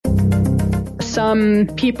some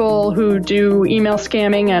people who do email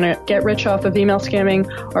scamming and get rich off of email scamming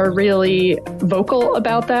are really vocal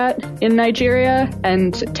about that in Nigeria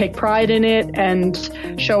and take pride in it and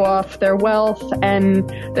show off their wealth. And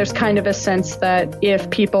there's kind of a sense that if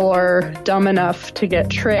people are dumb enough to get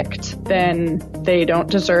tricked, then they don't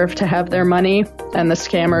deserve to have their money. And the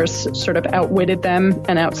scammers sort of outwitted them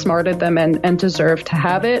and outsmarted them and deserve to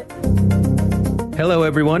have it. Hello,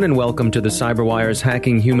 everyone, and welcome to the CyberWire's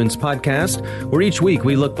Hacking Humans podcast, where each week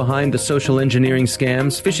we look behind the social engineering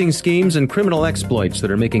scams, phishing schemes, and criminal exploits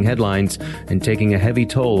that are making headlines and taking a heavy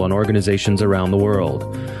toll on organizations around the world.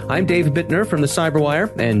 I'm Dave Bittner from the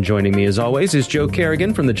CyberWire, and joining me as always is Joe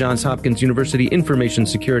Kerrigan from the Johns Hopkins University Information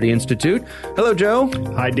Security Institute. Hello, Joe.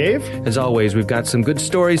 Hi, Dave. As always, we've got some good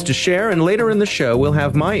stories to share, and later in the show we'll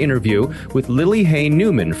have my interview with Lily Hay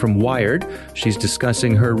Newman from Wired. She's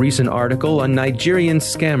discussing her recent article on Nigerian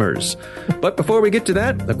scammers. But before we get to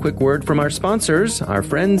that, a quick word from our sponsors, our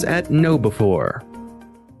friends at KnowBe4.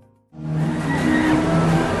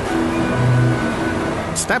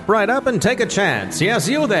 Step right up and take a chance. Yes,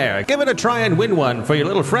 you there. Give it a try and win one for your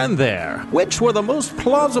little friend there. Which were the most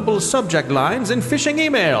plausible subject lines in phishing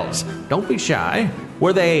emails? Don't be shy.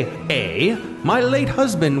 Were they A, my late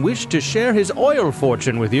husband wished to share his oil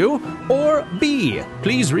fortune with you? Or B,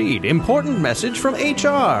 please read, important message from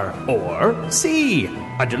HR? Or C,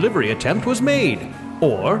 a delivery attempt was made?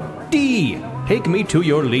 Or D, take me to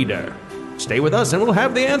your leader? Stay with us and we'll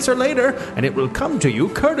have the answer later, and it will come to you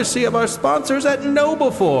courtesy of our sponsors at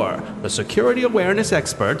KnowBe4, the security awareness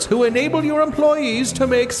experts who enable your employees to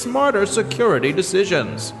make smarter security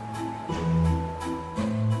decisions.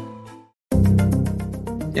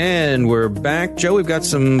 And we're back. Joe, we've got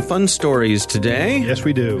some fun stories today. Yes,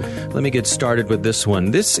 we do. Let me get started with this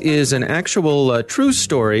one. This is an actual true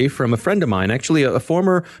story from a friend of mine, actually a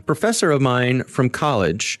former professor of mine from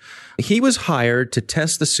college. He was hired to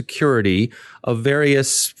test the security of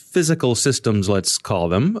various physical systems, let's call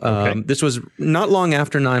them. Okay. This was not long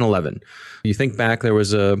after 9/11. You think back, there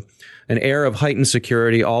was an air of heightened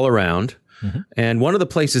security all around. Mm-hmm. And one of the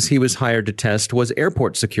places he was hired to test was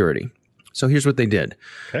airport security. So here's what they did.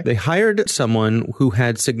 Okay. They hired someone who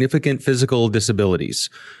had significant physical disabilities.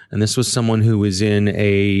 And this was someone who was in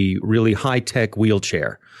a really high-tech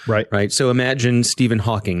wheelchair. Right. So imagine Stephen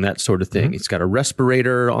Hawking, that sort of thing. Mm-hmm. He's got a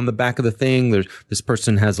respirator on the back of the thing. This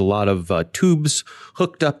person has a lot of tubes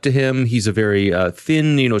hooked up to him. He's a very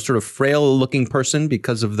thin, sort of frail-looking person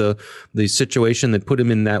because of the situation that put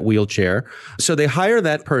him in that wheelchair. So they hire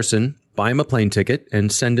that person, buy him a plane ticket,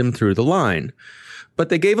 and send him through the line. But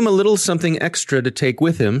they gave him a little something extra to take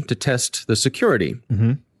with him to test the security.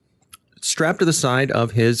 Mm-hmm. Strapped to the side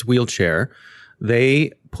of his wheelchair,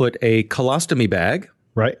 they put a colostomy bag,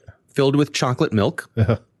 filled with chocolate milk.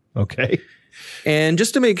 Okay. And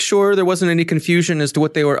just to make sure there wasn't any confusion as to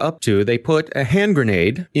what they were up to, they put a hand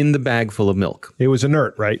grenade in the bag full of milk. It was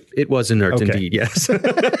inert, right? It was inert, indeed, yes.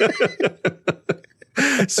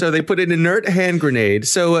 So they put an inert hand grenade.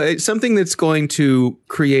 So it's something that's going to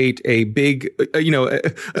create a big,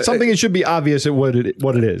 something that should be obvious at what it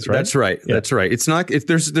is, right? That's right. Yeah. That's right. It's not.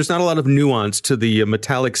 There's not a lot of nuance to the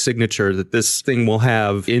metallic signature that this thing will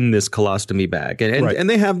have in this colostomy bag, and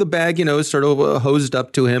they have the bag, sort of hosed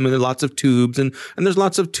up to him, and there's lots of tubes, and there's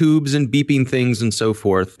lots of tubes and beeping things and so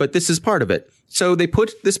forth. But this is part of it. So they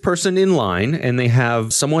put this person in line, and they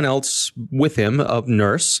have someone else with him, a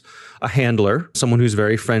nurse, a handler, someone who's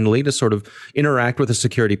very friendly to sort of interact with the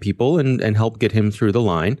security people and help get him through the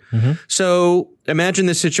line. Mm-hmm. So imagine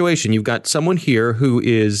this situation. You've got someone here who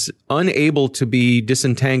is unable to be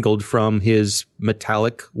disentangled from his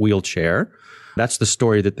metallic wheelchair. That's the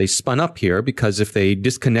story that they spun up here, because if they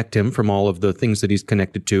disconnect him from all of the things that he's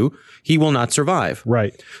connected to, he will not survive.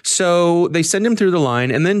 Right. So they send him through the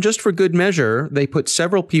line, and then just for good measure, they put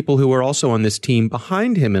several people who are also on this team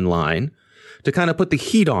behind him in line to kind of put the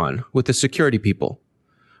heat on with the security people.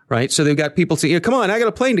 Right. So they've got people saying, come on, I got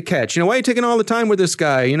a plane to catch. Why are you taking all the time with this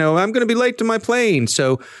guy? I'm going to be late to my plane.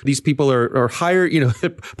 So these people are hired,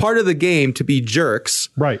 part of the game to be jerks.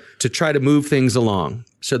 Right. To try to move things along.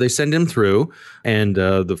 So they send him through, and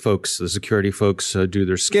the security folks do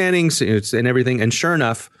their scanning and everything. And sure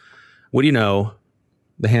enough, what do you know?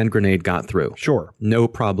 The hand grenade got through. Sure. No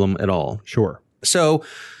problem at all. Sure. So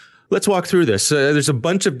let's walk through this. There's a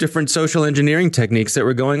bunch of different social engineering techniques that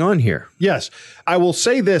were going on here. Yes. I will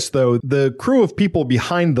say this, though. The crew of people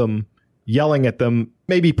behind them yelling at them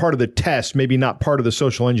may be part of the test, maybe not part of the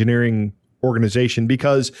social engineering organization,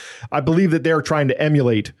 because I believe that they're trying to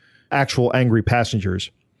emulate actual angry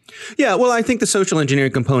passengers. Yeah, well, I think the social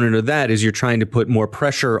engineering component of that is you're trying to put more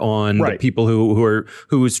pressure on the people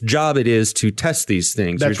whose job it is to test these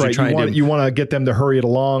things. That's right. You want to get them to hurry it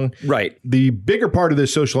along. Right. The bigger part of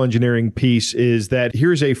this social engineering piece is that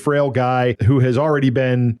here's a frail guy who has already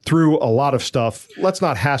been through a lot of stuff. Let's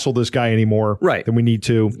not hassle this guy anymore than we need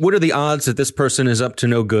to. What are the odds that this person is up to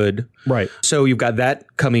no good? Right. So you've got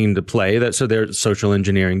that coming into play. So there's social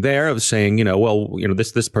engineering there of saying,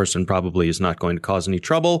 this person probably is not going to cause any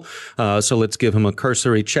trouble. So let's give him a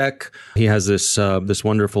cursory check. He has this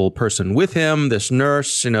wonderful person with him, this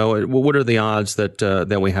nurse. What are the odds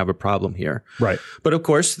that we have a problem here? Right. But of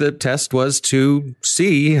course, the test was to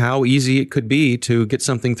see how easy it could be to get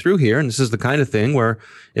something through here. And this is the kind of thing where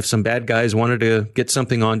if some bad guys wanted to get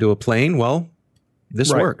something onto a plane, well,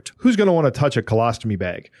 this worked. Who's going to want to touch a colostomy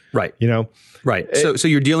bag? Right. Right. So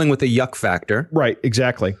you're dealing with a yuck factor. Right.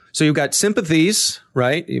 Exactly. So you've got sympathies,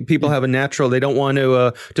 right? People have a natural, they don't want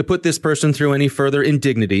to put this person through any further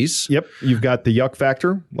indignities. Yep. You've got the yuck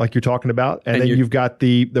factor, like you're talking about. And then you've got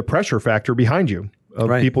the pressure factor behind you of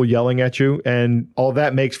people yelling at you. And all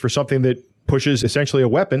that makes for something that pushes essentially a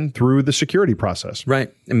weapon through the security process.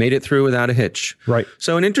 Right. And made it through without a hitch. Right.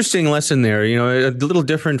 So an interesting lesson there, a little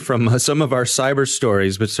different from some of our cyber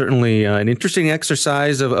stories, but certainly an interesting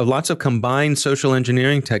exercise of lots of combined social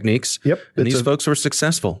engineering techniques. Yep. And these folks were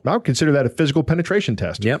successful. I would consider that a physical penetration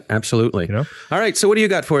test. Yep, absolutely. All right. So what do you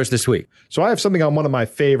got for us this week? So I have something on one of my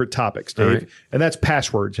favorite topics, Dave, and that's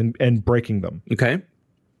passwords and breaking them. Okay.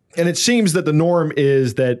 And it seems that the norm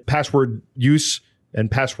is that password use and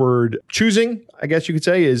password choosing, I guess you could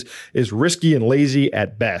say, is risky and lazy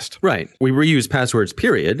at best. Right. We reuse passwords,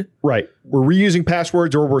 period. Right. We're reusing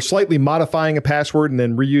passwords, or we're slightly modifying a password and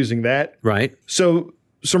then reusing that. Right. So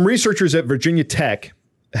some researchers at Virginia Tech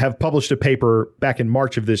have published a paper back in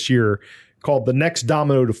March of this year called The Next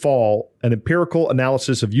Domino to Fall, an empirical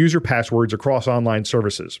analysis of user passwords across online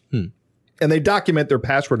services. And they document their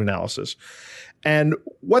password analysis. And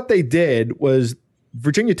what they did was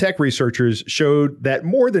Virginia Tech researchers showed that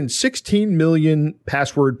more than 16 million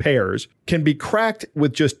password pairs can be cracked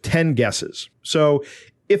with just 10 guesses. So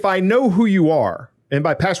if I know who you are, and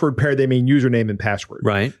by password pair, they mean username and password.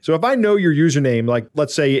 Right. So if I know your username, like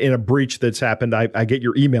let's say in a breach that's happened, I get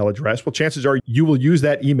your email address. Well, chances are you will use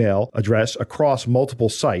that email address across multiple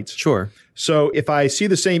sites. Sure. So if I see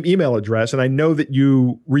the same email address and I know that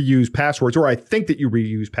you reuse passwords, or I think that you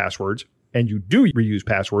reuse passwords, and you do reuse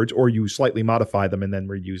passwords, or you slightly modify them and then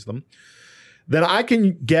reuse them, then I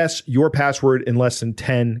can guess your password in less than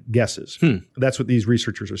 10 guesses. That's what these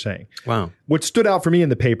researchers are saying. Wow. What stood out for me in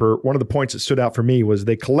the paper, one of the points that stood out for me was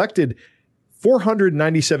they collected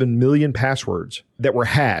 497 million passwords that were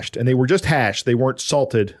hashed, and they were just hashed. They weren't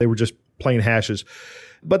salted. They were just plain hashes.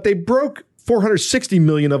 But they broke 460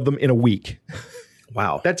 million of them in a week.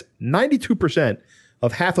 Wow. That's 92%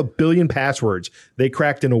 of 500 million passwords they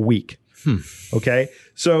cracked in a week. Okay.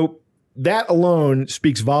 So that alone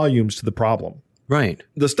speaks volumes to the problem. Right.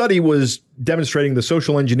 The study was demonstrating the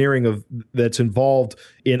social engineering that's involved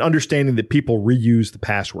in understanding that people reuse the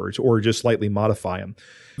passwords or just slightly modify them.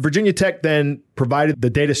 Virginia Tech then provided the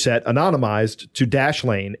data set anonymized to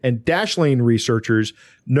Dashlane, and Dashlane researchers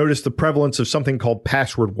noticed the prevalence of something called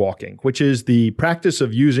password walking, which is the practice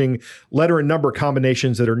of using letter and number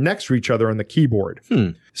combinations that are next to each other on the keyboard.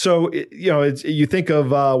 So, you think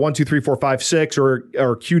of 1, 2, 3, 4, 5, 6 or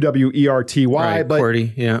QWERTY, right, but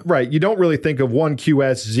QWERTY, yeah. Right. You don't really think of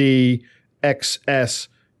 1QSZ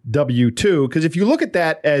XSW2, because if you look at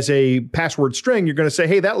that as a password string, you're going to say,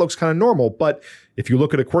 hey, that looks kind of normal. But if you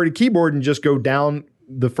look at a QWERTY keyboard and just go down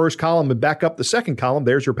the first column and back up the second column,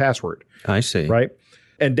 there's your password. I see. Right.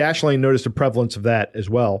 And Dashlane noticed a prevalence of that as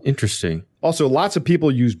well. Interesting. Also, lots of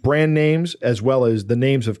people use brand names as well as the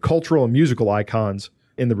names of cultural and musical icons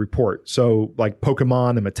in the report. So like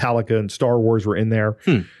Pokemon and Metallica and Star Wars were in there.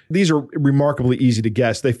 These are remarkably easy to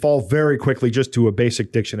guess. They fall very quickly just to a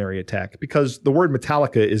basic dictionary attack because the word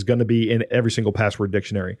Metallica is going to be in every single password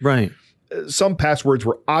dictionary. Right. Some passwords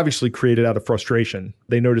were obviously created out of frustration.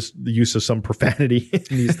 They noticed the use of some profanity in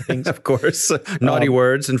these things. Of course. Naughty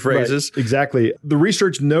words and phrases. Right, exactly. The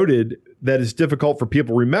research noted that it's difficult for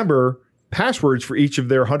people to remember passwords for each of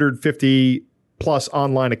their 150 plus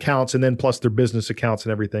online accounts and then plus their business accounts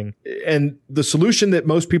and everything. And the solution that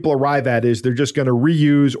most people arrive at is they're just going to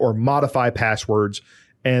reuse or modify passwords.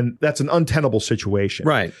 And that's an untenable situation.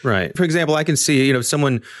 Right, right. For example, I can see, if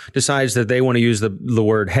someone decides that they want to use the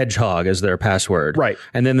word hedgehog as their password. Right.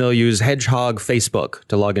 And then they'll use hedgehog Facebook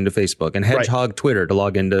to log into Facebook and hedgehog Twitter to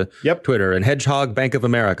log into Twitter and hedgehog Bank of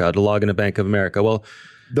America to log into Bank of America. Well,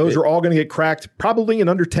 those are all going to get cracked probably in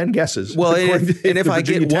under 10 guesses. Well, according to and if the I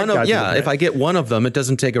Virginia get Tech one of guys in the if I get one of them, it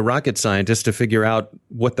doesn't take a rocket scientist to figure out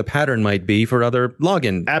what the pattern might be for other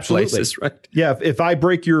login places, right? Yeah, if I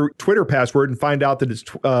break your Twitter password and find out that it's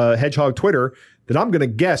Hedgehog Twitter, then I'm going to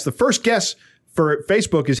guess. The first guess for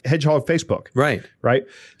Facebook is Hedgehog Facebook. Right. Right.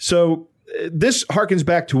 So this harkens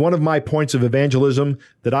back to one of my points of evangelism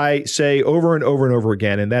that I say over and over and over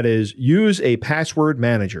again, and that is use a password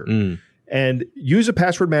manager. And use a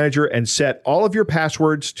password manager and set all of your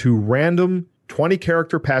passwords to random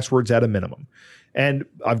 20-character passwords at a minimum. And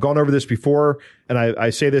I've gone over this before, and I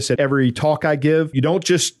say this at every talk I give. You don't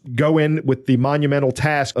just go in with the monumental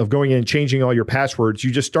task of going in and changing all your passwords.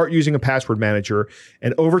 You just start using a password manager.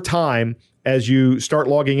 And over time, as you start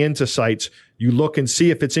logging into sites, you look and see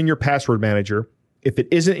if it's in your password manager. If it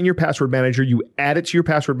isn't in your password manager, you add it to your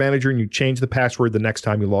password manager and you change the password the next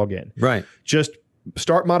time you log in. Right. Just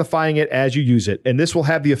start modifying it as you use it. And this will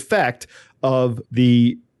have the effect of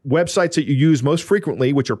the websites that you use most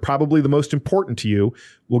frequently, which are probably the most important to you,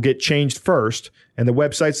 will get changed first. And the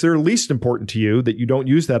websites that are least important to you, that you don't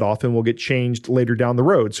use that often, will get changed later down the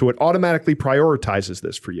road. So it automatically prioritizes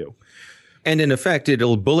this for you. And in effect,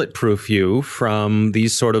 it'll bulletproof you from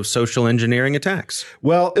these sort of social engineering attacks.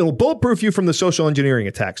 Well, it'll bulletproof you from the social engineering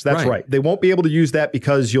attacks. That's right. They won't be able to use that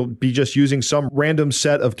because you'll be just using some random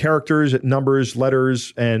set of characters, numbers,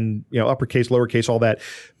 letters, and uppercase, lowercase, all that.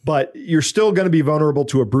 But you're still going to be vulnerable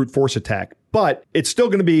to a brute force attack. But it's still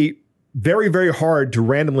going to be very, very hard to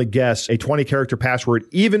randomly guess a 20-character password,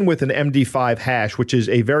 even with an MD5 hash, which is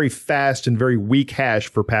a very fast and very weak hash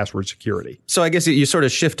for password security. So I guess you sort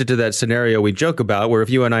of shifted to that scenario we joke about, where if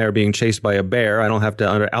you and I are being chased by a bear, I don't have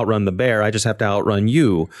to outrun the bear. I just have to outrun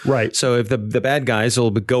you. Right. So if the bad guys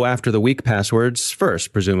will go after the weak passwords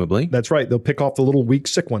first, presumably. That's right. They'll pick off the little weak,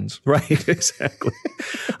 sick ones. Right. Exactly.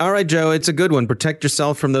 All right, Joe, it's a good one. Protect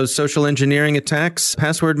yourself from those social engineering attacks.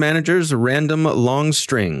 Password managers, random long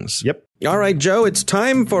strings. Yep. All right, Joe, it's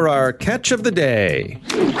time for our catch of the day.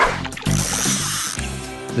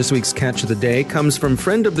 This week's catch of the day comes from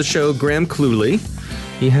friend of the show, Graham Cluley.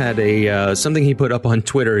 He had something he put up on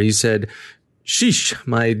Twitter. He said, "Sheesh,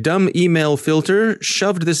 my dumb email filter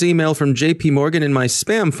shoved this email from JP Morgan in my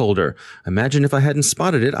spam folder. Imagine if I hadn't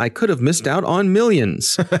spotted it, I could have missed out on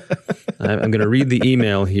millions." I'm going to read the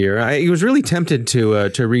email here. I was really tempted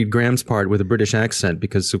to read Graham's part with a British accent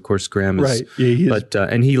because, of course, Graham is, right. Yeah, he is.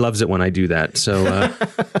 And he loves it when I do that. So,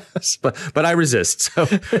 but I resist. So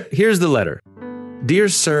here's the letter. Dear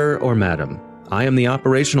Sir or Madam, I am the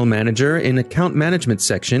operational manager in account management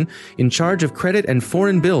section in charge of credit and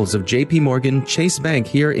foreign bills of JP Morgan Chase Bank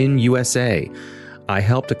here in USA. I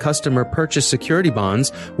helped a customer purchase security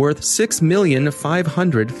bonds worth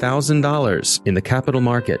 $6,500,000 in the capital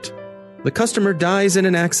market. The customer dies in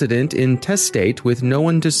an accident in testate with no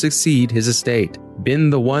one to succeed his estate.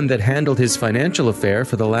 Been the one that handled his financial affair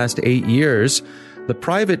for the last 8 years. The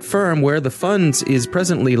private firm where the funds is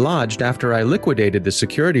presently lodged after I liquidated the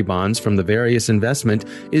security bonds from the various investment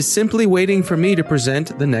is simply waiting for me to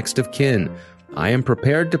present the next of kin. I am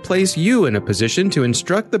prepared to place you in a position to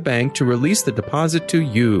instruct the bank to release the deposit to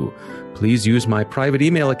you. Please use my private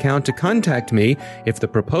email account to contact me if the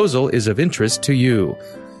proposal is of interest to you.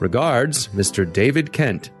 Regards, Mr. David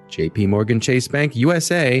Kent, JP Morgan Chase Bank,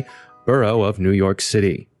 USA, Borough of New York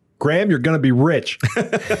City. Graham, you're going to be rich.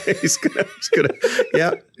 he's gonna,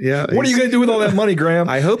 yeah. What are you going to do with all that money, Graham?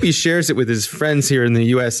 I hope he shares it with his friends here in the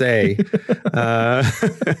USA.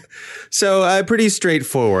 So pretty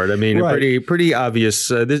straightforward. I mean, right. pretty obvious.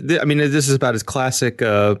 This is about as classic.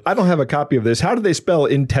 I don't have a copy of this. How do they spell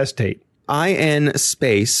intestate? IN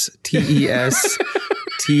space TES.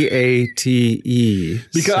 TATE.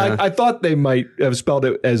 Because I thought they might have spelled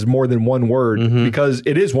it as more than one word because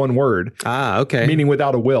it is one word. Ah, okay. Meaning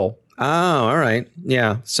without a will. Oh, all right.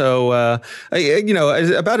 Yeah. So,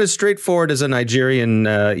 about as straightforward as a Nigerian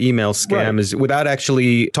email scam is without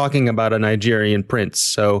actually talking about a Nigerian prince.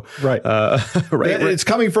 So, right. It's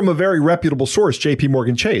coming from a very reputable source, JP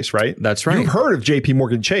Morgan Chase, right? That's right. You've heard of JP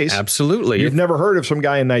Morgan Chase. Absolutely. You've never heard of some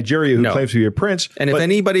guy in Nigeria who claims to be a prince. And if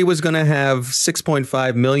anybody was going to have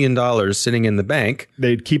 $6.5 million sitting in the bank,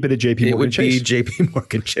 they'd keep it at JP Morgan Chase. It would be JP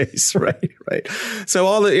Morgan Chase. Right.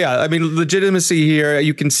 So legitimacy here,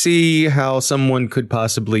 you can see how someone could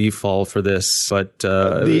possibly fall for this, but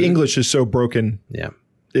the English is so broken. Yeah,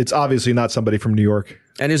 it's obviously not somebody from New York.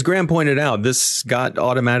 And as Graham pointed out, this got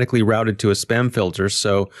automatically routed to a spam filter.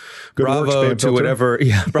 So bravo to whatever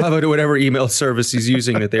email service he's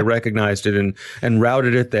using that they recognized it and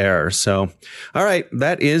routed it there. So, all right,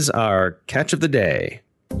 that is our catch of the day.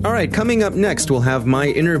 All right, coming up next, we'll have my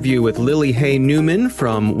interview with Lily Hay Newman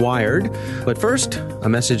from Wired. But first, a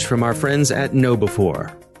message from our friends at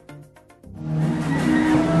KnowBe4.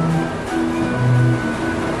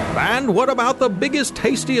 And what about the biggest,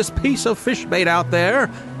 tastiest piece of fish bait out there?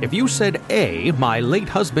 If you said A, my late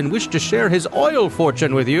husband wished to share his oil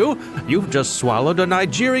fortune with you, you've just swallowed a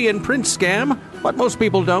Nigerian prince scam, but most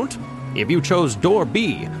people don't. If you chose door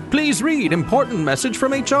B, please read important message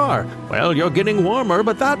from HR. Well, you're getting warmer,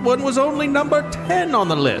 but that one was only number 10 on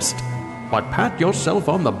the list. But pat yourself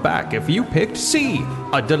on the back if you picked C,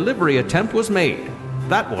 a delivery attempt was made.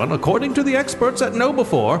 That one, according to the experts at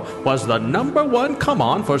KnowBe4, was the number one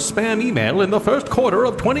come-on for spam email in the first quarter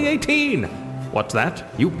of 2018. What's that?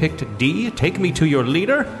 You picked D, take me to your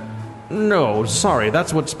leader? No, sorry,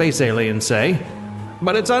 that's what space aliens say.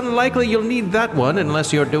 But it's unlikely you'll need that one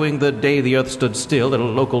unless you're doing the Day the Earth Stood Still at a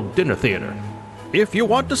local dinner theater. If you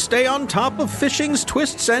want to stay on top of phishing's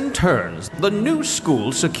twists and turns, the new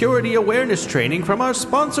school security awareness training from our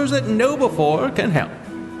sponsors at KnowBe4 can help.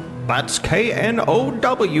 That's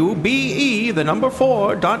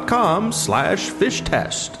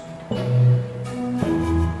knowbe4.com/fishtest.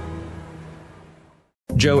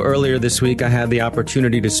 Joe, earlier this week, I had the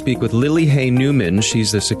opportunity to speak with Lily Hay Newman.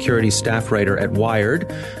 She's the security staff writer at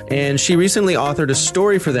Wired, and she recently authored a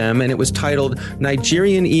story for them, and it was titled,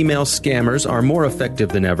 Nigerian Email Scammers Are More Effective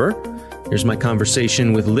Than Ever. Here's my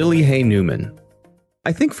conversation with Lily Hay Newman.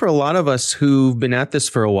 I think for a lot of us who've been at this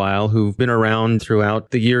for a while, who've been around throughout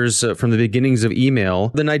the years from the beginnings of email,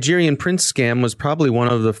 the Nigerian prince scam was probably one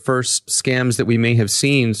of the first scams that we may have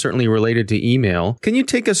seen, certainly related to email. Can you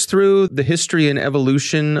take us through the history and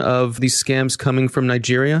evolution of these scams coming from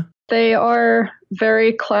Nigeria? They are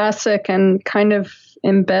very classic and kind of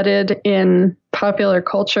embedded in popular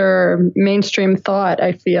culture, mainstream thought,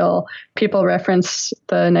 I feel. People reference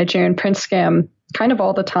the Nigerian prince scam kind of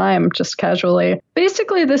all the time, just casually.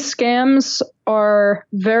 Basically, the scams are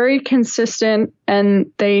very consistent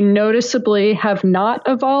and they noticeably have not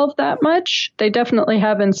evolved that much. They definitely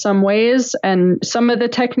have in some ways, and some of the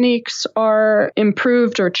techniques are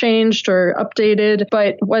improved or changed or updated.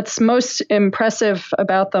 But what's most impressive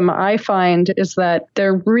about them, I find, is that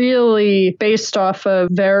they're really based off of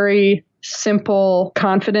very simple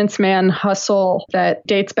confidence man hustle that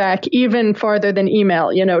dates back even farther than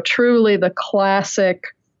email, truly the classic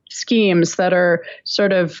schemes that are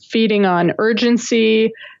sort of feeding on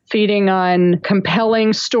urgency, feeding on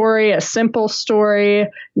compelling story, a simple story,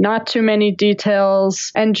 not too many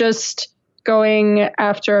details, and just going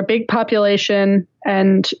after a big population,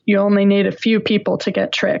 and you only need a few people to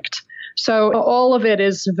get tricked. So all of it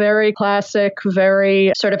is very classic,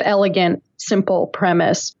 very sort of elegant, simple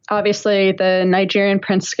premise. Obviously, the Nigerian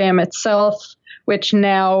prince scam itself, which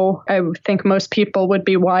now I think most people would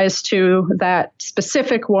be wise to that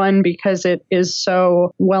specific one because it is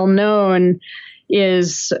so well known,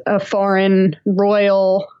 is a foreign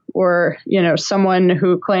royal or, someone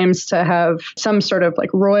who claims to have some sort of like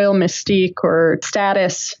royal mystique or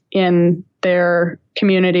status in their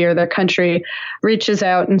community or their country, reaches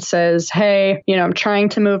out and says, hey, I'm trying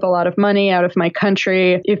to move a lot of money out of my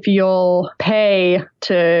country. If you'll pay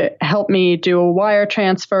to help me do a wire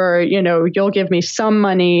transfer, you'll give me some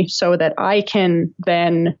money so that I can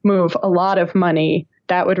then move a lot of money.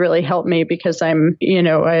 That would really help me because I'm in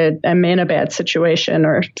a bad situation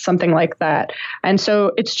or something like that. And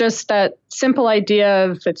so it's just that simple idea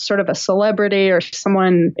of it's sort of a celebrity or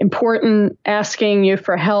someone important asking you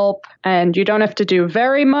for help, and you don't have to do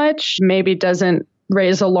very much, maybe doesn't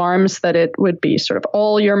raise alarms that it would be sort of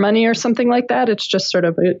all your money or something like that. It's just sort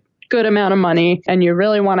of a good amount of money and you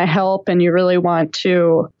really want to help and you really want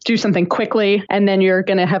to do something quickly, and then you're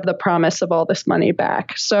going to have the promise of all this money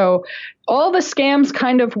back. So all the scams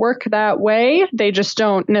kind of work that way. They just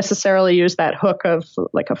don't necessarily use that hook of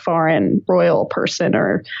like a foreign royal person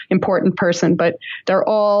or important person, but they're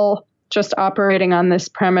all just operating on this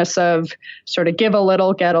premise of sort of give a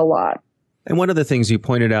little, get a lot. And one of the things you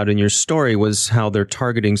pointed out in your story was how they're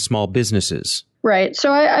targeting small businesses. Right.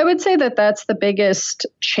 So I would say that that's the biggest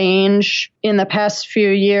change in the past few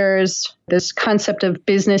years. This concept of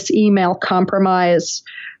business email compromise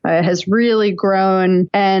has really grown,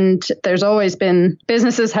 and there's always been,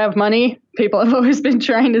 businesses have money. People have always been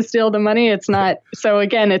trying to steal the money. It's not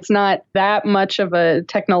that much of a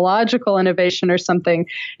technological innovation or something.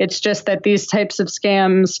 It's just that these types of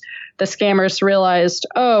scams, the scammers realized,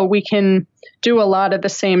 we can do a lot of the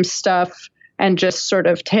same stuff and just sort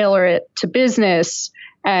of tailor it to business,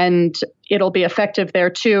 and it'll be effective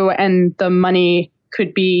there too. And the money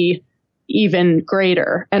could be even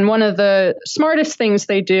greater. And one of the smartest things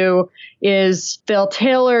they do is they'll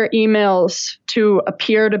tailor emails to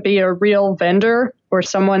appear to be a real vendor or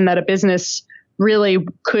someone that a business really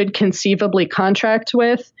could conceivably contract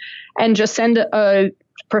with, and just send a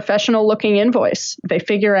professional looking invoice. They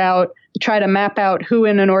try to map out who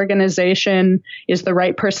in an organization is the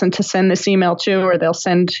right person to send this email to, or they'll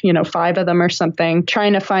send, 5 of them or something,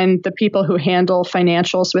 trying to find the people who handle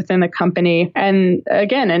financials within the company. And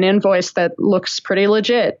again, an invoice that looks pretty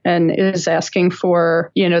legit and is asking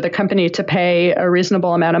for, the company to pay a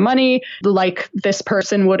reasonable amount of money, like this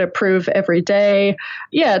person would approve every day.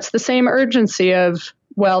 Yeah, it's the same urgency of,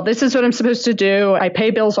 well, this is what I'm supposed to do. I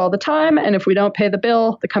pay bills all the time. And if we don't pay the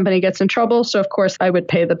bill, the company gets in trouble. So, of course, I would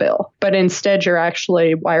pay the bill. But instead, you're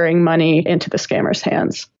actually wiring money into the scammer's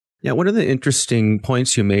hands. Yeah, one of the interesting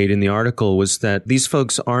points you made in the article was that these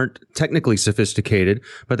folks aren't technically sophisticated,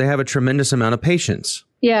 but they have a tremendous amount of patience.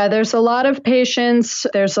 Yeah, there's a lot of patience.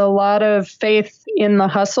 There's a lot of faith in the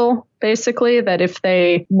hustle, basically, that if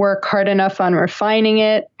they work hard enough on refining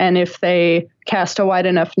it and if they cast a wide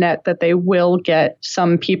enough net, that they will get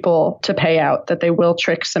some people to pay out, that they will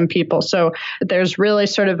trick some people. So there's really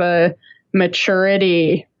sort of a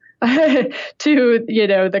maturity to,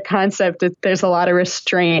 the concept that there's a lot of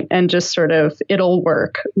restraint and just sort of, it'll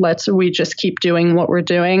work. We just keep doing what we're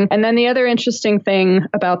doing. And then the other interesting thing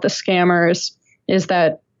about the scammers is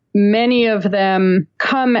that many of them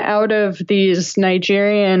come out of these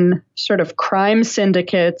Nigerian sort of crime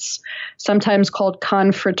syndicates, sometimes called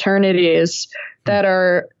confraternities, that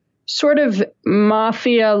are sort of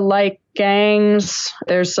mafia-like gangs.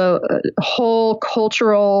 There's a whole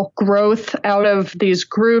cultural growth out of these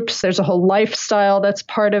groups. There's a whole lifestyle that's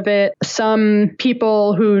part of it. Some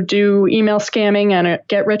people who do email scamming and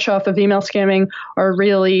get rich off of email scamming are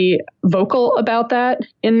really vocal about that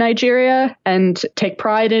in Nigeria and take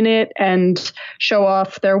pride in it and show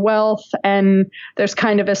off their wealth. And there's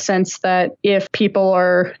kind of a sense that if people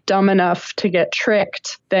are dumb enough to get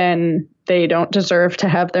tricked, then they don't deserve to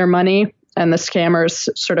have their money. And the scammers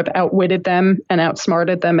sort of outwitted them and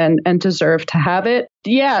outsmarted them and deserve to have it.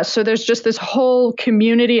 Yeah, so there's just this whole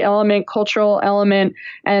community element, cultural element,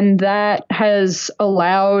 and that has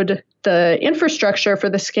allowed the infrastructure for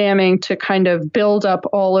the scamming to kind of build up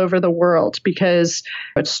all over the world, because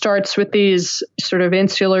it starts with these sort of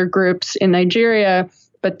insular groups in Nigeria.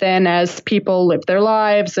 But then as people live their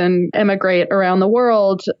lives and emigrate around the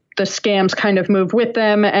world, the scams kind of move with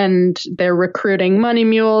them, and they're recruiting money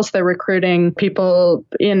mules. They're recruiting people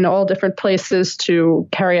in all different places to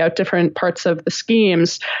carry out different parts of the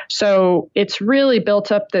schemes. So it's really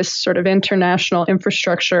built up this sort of international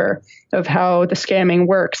infrastructure of how the scamming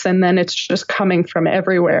works. And then it's just coming from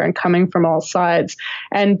everywhere and coming from all sides.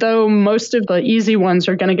 And though most of the easy ones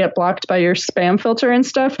are going to get blocked by your spam filter and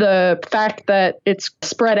stuff, the fact that it's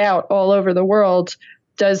spread out all over the world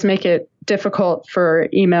does make it difficult for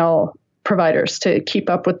email providers to keep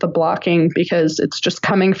up with the blocking, because it's just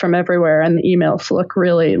coming from everywhere and the emails look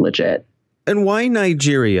really legit. And why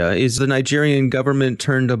Nigeria? Is the Nigerian government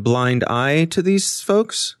turned a blind eye to these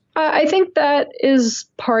folks? I think that is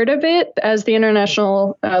part of it. As the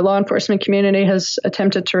international law enforcement community has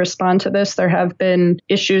attempted to respond to this, there have been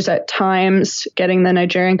issues at times getting the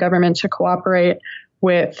Nigerian government to cooperate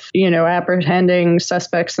with, apprehending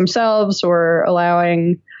suspects themselves or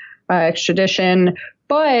allowing extradition.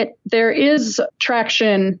 But there is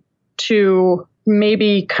traction to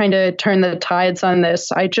maybe kind of turn the tides on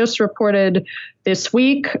this. I just reported this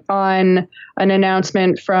week on an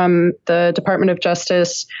announcement from the Department of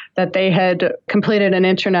Justice that they had completed an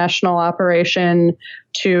international operation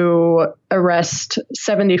to arrest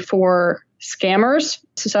 74 scammers,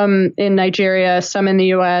 some in Nigeria, some in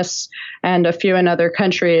the US, and a few in other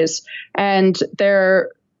countries. And they're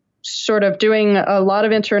sort of doing a lot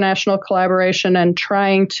of international collaboration and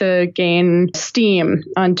trying to gain steam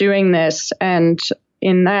on doing this. And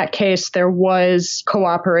in that case, there was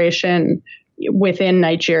cooperation within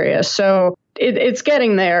Nigeria. So it's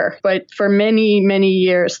getting there. But for many, many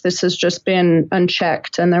years, this has just been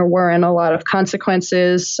unchecked, and there weren't a lot of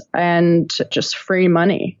consequences and just free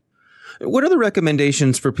money. What are the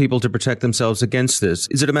recommendations for people to protect themselves against this?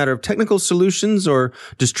 Is it a matter of technical solutions, or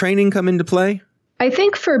does training come into play? I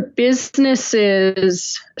think for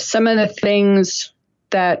businesses, some of the things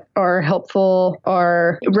that are helpful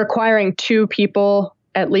are requiring 2 people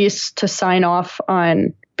at least to sign off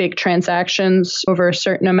on big transactions over a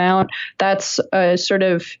certain amount. That's a sort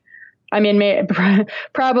of I mean,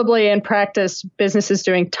 probably in practice, businesses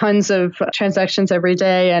doing tons of transactions every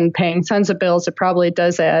day and paying tons of bills, it probably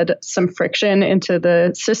does add some friction into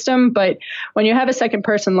the system. But when you have a second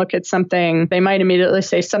person look at something, they might immediately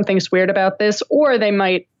say something's weird about this, or they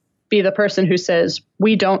might be the person who says,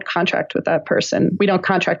 we don't contract with that person. We don't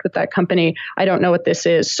contract with that company. I don't know what this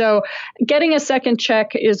is. So getting a second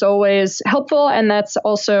check is always helpful. And that's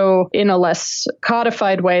also in a less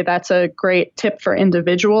codified way. That's a great tip for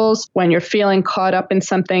individuals. When you're feeling caught up in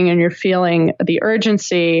something and you're feeling the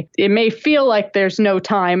urgency, it may feel like there's no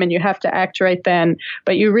time and you have to act right then,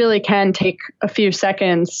 but you really can take a few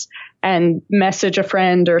seconds and message a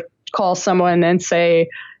friend or call someone and say,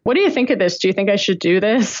 what do you think of this? Do you think I should do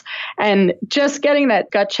this? And just getting that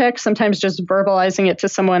gut check, sometimes just verbalizing it to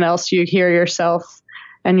someone else, you hear yourself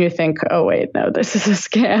and you think, oh, wait, no, this is a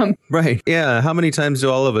scam. Right. Yeah. How many times do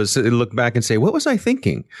all of us look back and say, what was I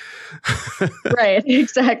thinking? Right.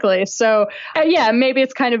 Exactly. So, yeah, maybe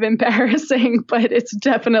it's kind of embarrassing, but it's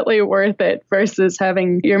definitely worth it versus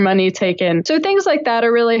having your money taken. So things like that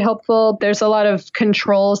are really helpful. There's a lot of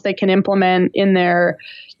controls they can implement in their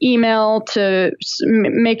email to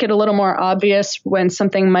make it a little more obvious when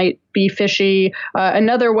something might be fishy.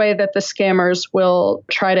 Another way that the scammers will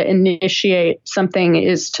try to initiate something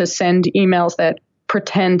is to send emails that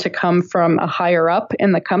pretend to come from a higher up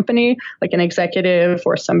in the company, like an executive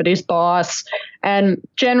or somebody's boss. And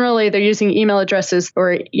generally they're using email addresses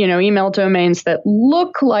or, email domains that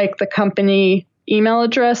look like the company email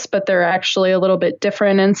address, but they're actually a little bit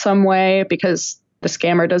different in some way because the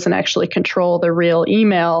scammer doesn't actually control the real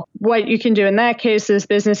email. What you can do in that case is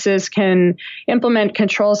businesses can implement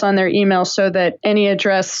controls on their email so that any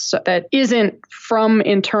address that isn't from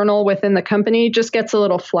internal within the company just gets a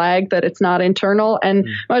little flag that it's not internal. And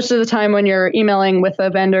most of the time when you're emailing with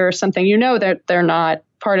a vendor or something, that they're not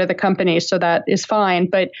part of the company, so that is fine.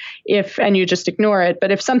 But and you just ignore it.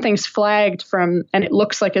 But if something's flagged and it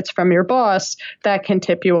looks like it's from your boss, that can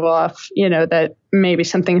tip you off, that maybe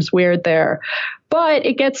something's weird there. But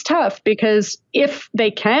it gets tough because if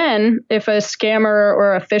a scammer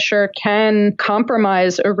or a phisher can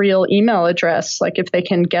compromise a real email address, like if they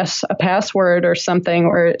can guess a password or something,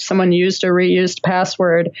 or someone used a reused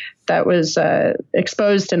password that was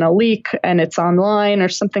exposed in a leak and it's online or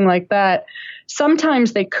something like that,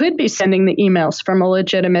 sometimes they could be sending the emails from a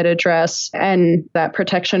legitimate address and that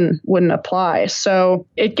protection wouldn't apply. So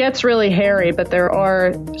it gets really hairy, but there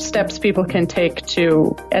are steps people can take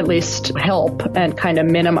to at least help and kind of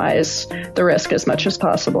minimize the risk as much as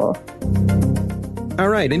possible. All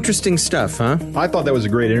right. Interesting stuff, huh? I thought that was a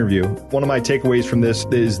great interview. One of my takeaways from this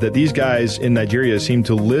is that these guys in Nigeria seem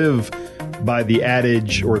to live by the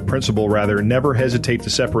adage, or principle rather, never hesitate to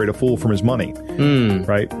separate a fool from his money,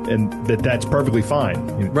 right? And that's perfectly fine.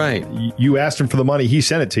 Right. You asked him for the money, he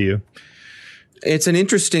sent it to you. It's an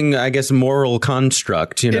interesting, I guess, moral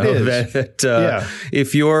construct, It is.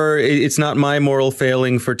 It's not my moral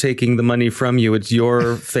failing for taking the money from you. It's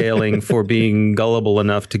your failing for being gullible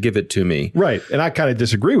enough to give it to me. Right. And I kind of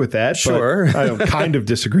disagree with that. Sure. I don't kind of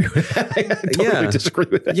disagree with that. I totally disagree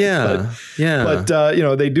with that. Yeah. But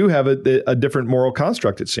they do have a different moral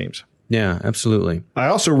construct, it seems. Yeah, absolutely. I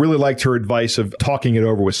also really liked her advice of talking it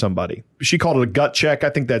over with somebody. She called it a gut check. I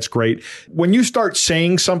think that's great. When you start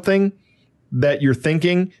saying something that you're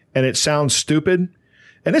thinking and it sounds stupid,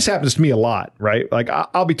 and this happens to me a lot, right? Like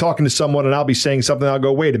I'll be talking to someone and I'll be saying something. I'll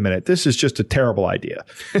go, wait a minute, this is just a terrible idea,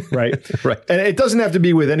 right? Right. And it doesn't have to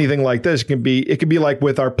be with anything like this. It can be like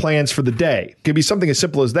with our plans for the day. It could be something as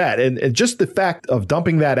simple as that. And just the fact of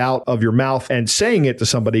dumping that out of your mouth and saying it to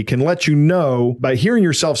somebody can let you know, by hearing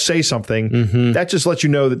yourself say something, that just lets you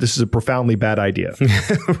know that this is a profoundly bad idea.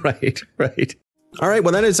 Right. All right,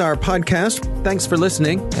 well, that is our podcast. Thanks for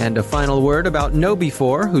listening. And a final word about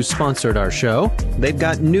KnowBe4, who sponsored our show. They've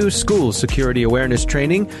got new school security awareness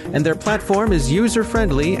training, and their platform is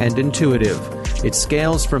user-friendly and intuitive. It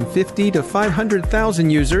scales from 50 to 500,000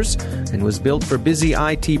 users and was built for busy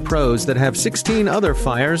IT pros that have 16 other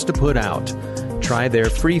fires to put out. Try their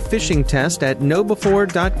free phishing test at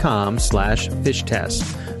knowbe4.com/phish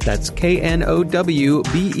test. That's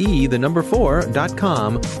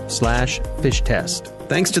knowbe4.com/phish test.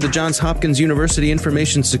 Thanks to the Johns Hopkins University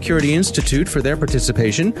Information Security Institute for their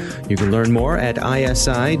participation. You can learn more at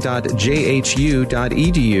isi.jhu.edu.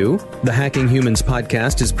 The Hacking Humans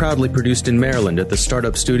podcast is proudly produced in Maryland at the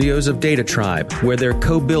startup studios of Data Tribe, where they're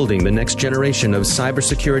co-building the next generation of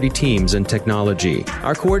cybersecurity teams and technology.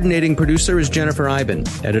 Our coordinating producer is Jennifer Iben.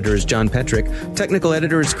 Editor is John Petrick. Technical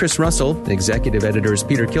editor is Chris Russell. Executive editor is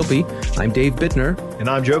Peter Kilpie. I'm Dave Bittner. And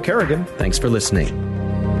I'm Joe Kerrigan. Thanks for listening.